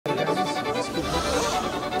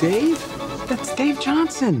Dave? That's Dave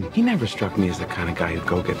Johnson. He never struck me as the kind of guy who'd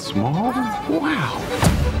go get small. Wow.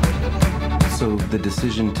 So the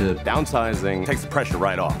decision to... Downsizing takes the pressure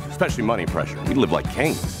right off, especially money pressure. We live like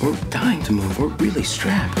kings. We're dying to move. We're really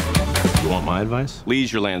strapped. You want my advice?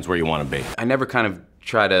 Lease your lands where you want to be. I never kind of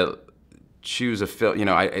try to choose a film, you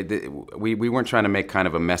know, we weren't trying to make kind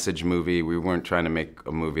of a message movie. We weren't trying to make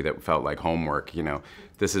a movie that felt like homework, you know.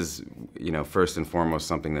 This is, you know, first and foremost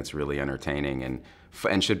something that's really entertaining and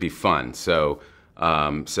should be fun. So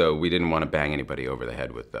we didn't want to bang anybody over the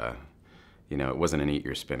head with, you know, it wasn't an eat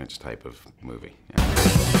your spinach type of movie.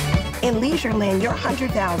 Yeah. In Leisureland, your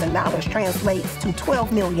 $100,000 translates to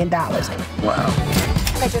 $12 million. Wow.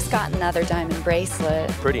 I just got another diamond bracelet.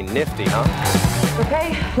 Pretty nifty, huh?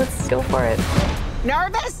 Okay, let's go for it.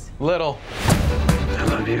 Nervous? Little. I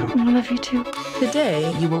love you. I love you too.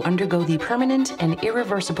 Today, you will undergo the permanent and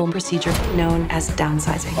irreversible procedure known as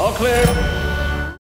downsizing. All clear.